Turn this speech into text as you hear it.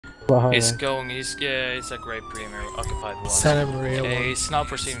He's highway? going, it's a great premier, occupied one. Santa Maria one. He's now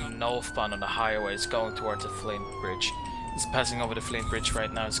proceeding northbound on the highway, it's going towards the Flint Bridge. He's passing over the Flint Bridge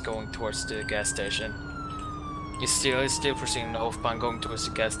right now, it's going towards the gas station. He's still proceeding northbound, going towards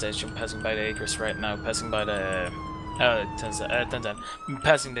the gas station, passing by the acres right now, passing by the...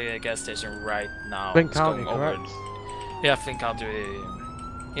 passing the gas station right now. Flint County, correct? Yeah, Flint County.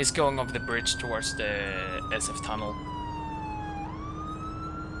 He's going over the bridge towards the SF tunnel.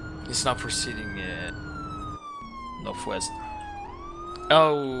 He's now proceeding northwest.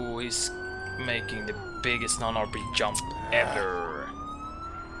 Oh, he's making the biggest non-RP jump ever.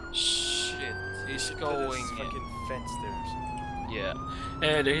 Shit, he's going. Fucking fence there. Yeah,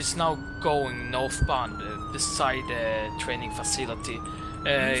 he's now going northbound beside the training facility.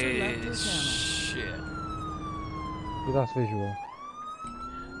 Shit. Yeah, that's visual.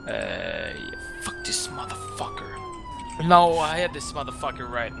 Yeah, fuck this motherfucker. No, I had this motherfucker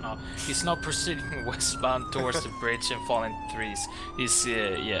right now. He's now proceeding westbound towards the bridge and falling trees. He's,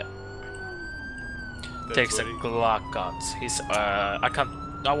 yeah. That's Takes a funny. Glock guns. He's, I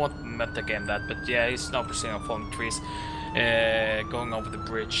won't metagame that, but yeah, he's now proceeding on falling trees. Going over the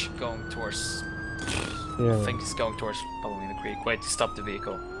bridge, going towards... Yeah. I think he's going towards Palomino Creek. Wait, stop the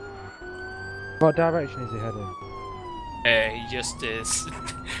vehicle. What direction is he heading? He just is.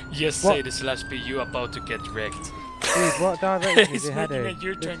 Just say the slash B, you about to get wrecked. Dude, what direction is He's he making a heading?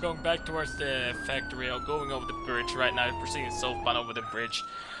 U-turn going back towards the factory or going over the bridge right now. He's proceeding southbound over the bridge.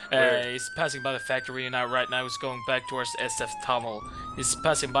 He's passing by the factory now. Right now, he's going back towards SF tunnel. He's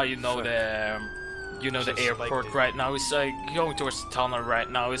passing by, the airport right now. He's going towards the tunnel right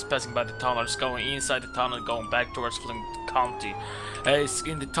now. He's passing by the tunnel. He's going inside the tunnel, going back towards Flint County. He's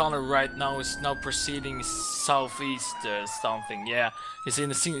in the tunnel right now. He's now proceeding southeast or something. Yeah, he's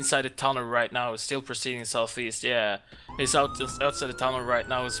inside the tunnel right now. He's still proceeding southeast. Yeah, he's outside the tunnel right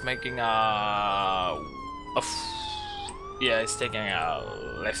now. He's making yeah, he's taking a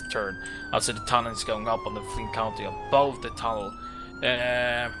left turn outside the tunnel. He's going up on the Flint County above the tunnel.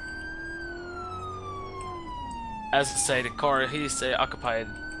 As I say, the car, he's occupied.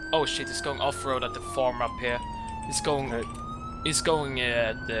 Oh shit, he's going off-road at the farm up here. He's going he's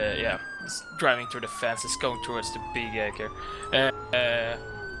driving through the fence. He's going towards the big acre.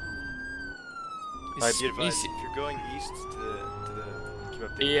 Might be advised, if you're going east to the keep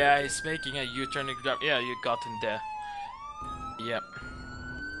up the yeah, he's making a U-turn. Yeah, you got him there. Yep.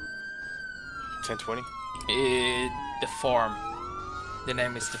 1020. The farm. The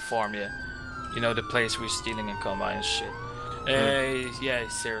name is the farm. Yeah. You know, the place we're stealing and combine and shit. Yeah,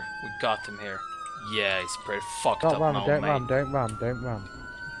 sir, we got him here. Yeah, he's pretty fucked up now, Don't mate. ram.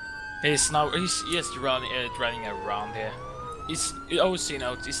 He's just running around here. He's he's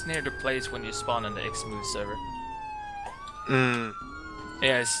near the place when you spawn in the X-Move server.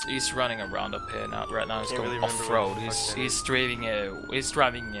 Yeah, he's running around up here now. Right now, he's Can't going really remember off-road. what the fuck He's driving. He's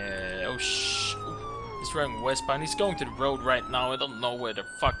driving westbound. He's going to the road right now. I don't know where the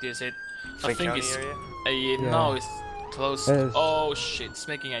fuck is it. Flint County it's area? no, it's close. Oh shit! It's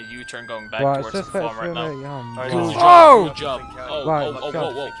making a U-turn going back towards the farm right now. Good job.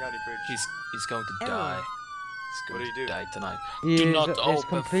 Whoa! He's going to die. He's going to die tonight. Do not open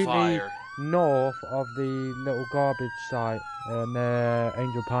completely fire. north of the little garbage site and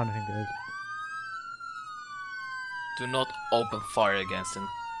Angel Pine, I think it is. Do not open fire against him.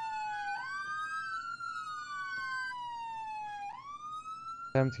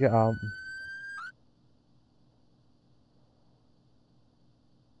 Time to get out.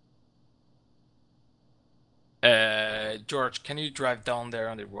 George, can you drive down there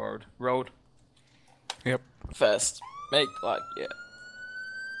on the road? Yep. Fast. Make like, yeah.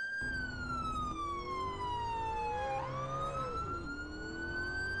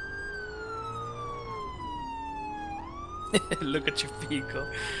 Look at your vehicle.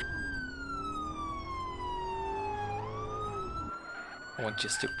 I want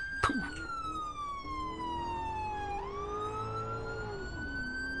just to poo.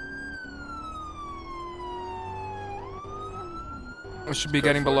 I should be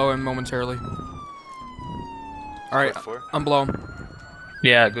getting below him momentarily. Alright, Code 4? I'm below him.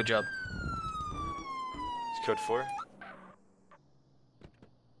 Yeah, good job. It's code 4?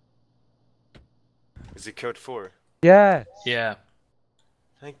 Is it code 4? Yes! Yeah.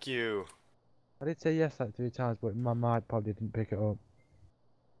 Thank you. I did say yes like 3 times, but my mic probably didn't pick it up.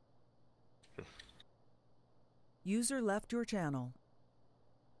 User left your channel.